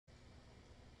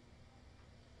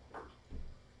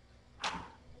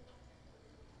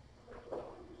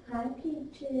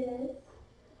Peaches.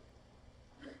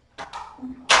 Hi.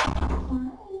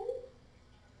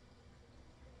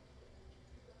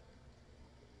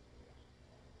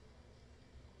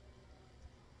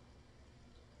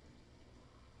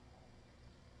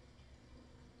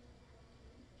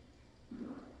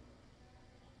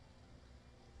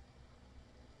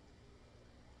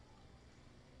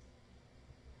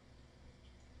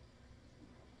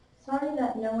 Sorry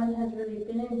that no one has really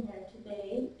been in here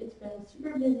today. It's been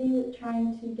super busy with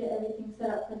trying to get everything set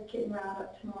up for the kitten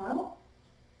roundup tomorrow.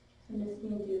 So I'm just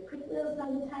going to do a quick little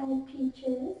snuggle time with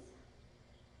Peaches.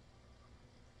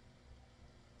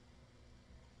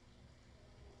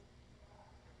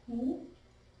 Okay.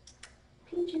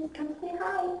 Peaches, come say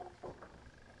hi.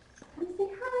 Come say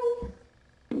hi.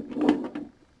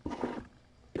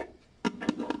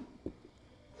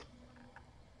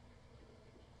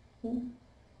 Okay.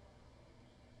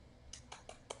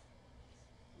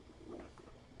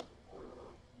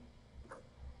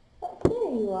 Oh,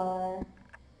 there you are.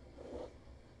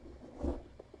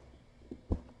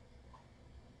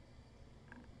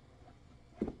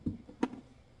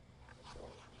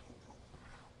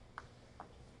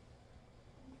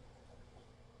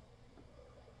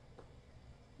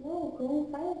 No, go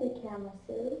in front of the camera,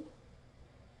 Sue.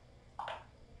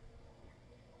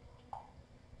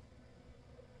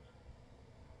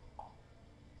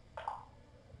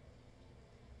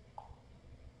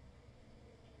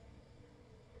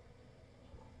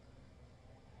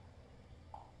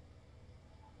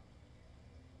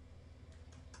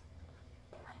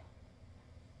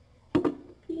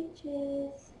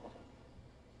 Peaches.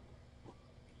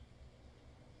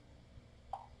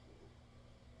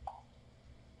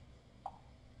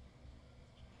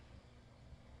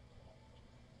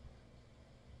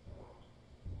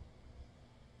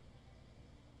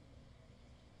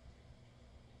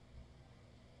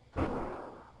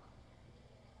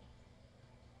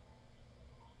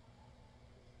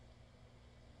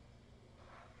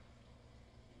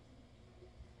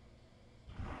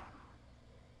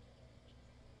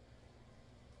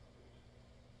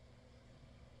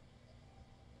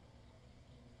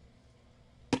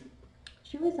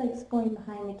 She always likes going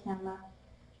behind the camera.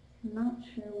 I'm not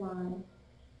sure why.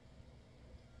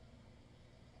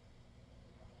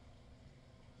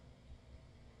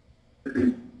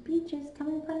 Peaches, come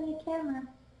in front of the camera.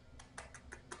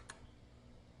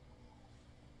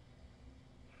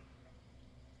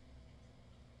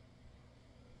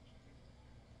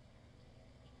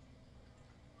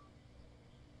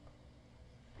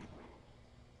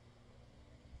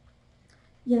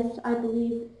 Yes, I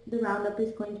believe the roundup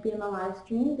is going to be in the live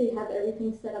stream. They have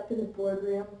everything set up in the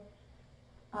boardroom,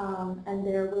 and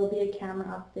there will be a camera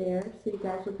up there, so you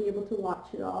guys will be able to watch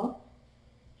it all.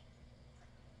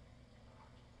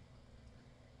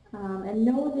 And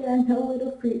no, there are no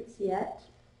little fruits yet.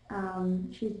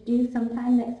 She's due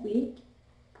sometime next week,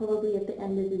 probably at the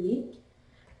end of the week.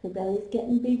 Her belly's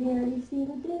getting bigger every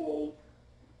single day.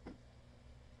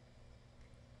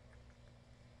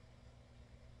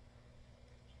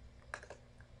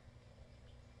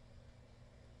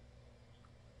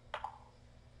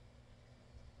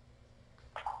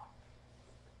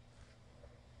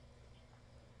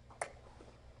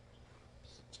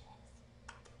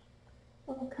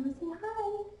 Oh, come say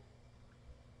hi.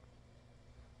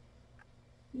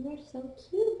 You are so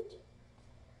cute.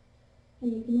 Are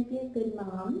you going to be a good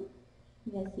mom?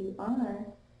 Yes, you are.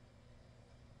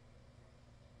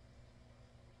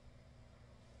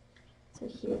 So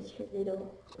here's her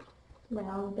little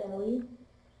round belly.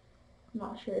 I'm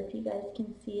not sure if you guys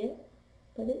can see it,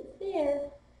 but it's there.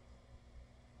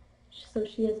 So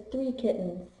she has 3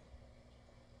 kittens.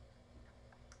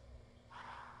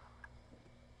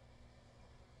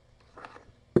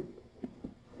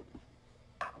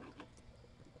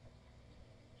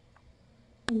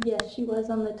 And yes, she was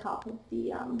on the top of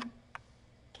the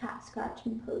cat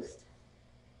scratching post.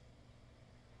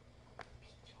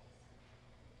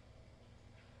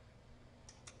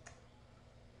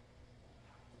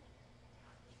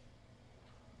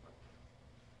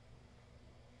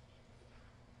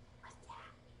 What's that?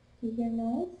 Do you hear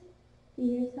noise? Do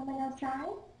you hear someone outside?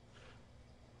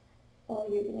 Oh,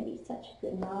 you're going to be such a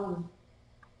good mom.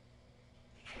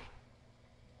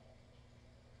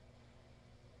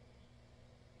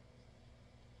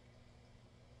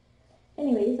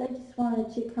 Anyways, I just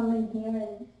wanted to come in here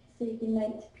and say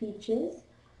goodnight to Peaches.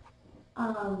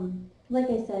 Like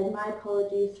I said, my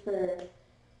apologies for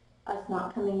us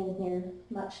not coming in here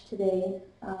much today.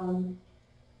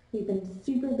 We've been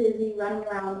super busy running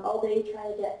around all day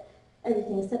trying to get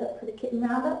everything set up for the kitten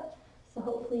roundup. So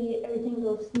hopefully everything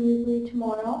goes smoothly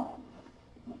tomorrow.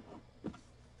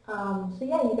 So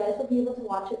yeah, you guys will be able to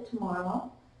watch it tomorrow.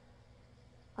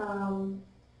 So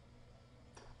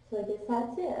I guess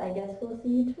that's it. I guess we'll see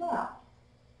you tomorrow.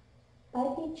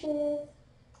 Bye, peaches.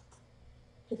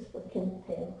 Just flicking his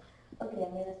tail. Okay,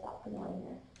 I'm gonna stop annoying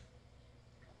her.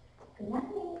 Good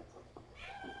night.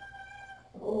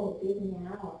 Oh, big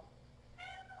meow.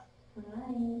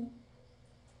 Hi.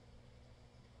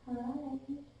 Hi.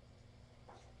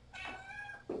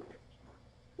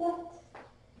 What?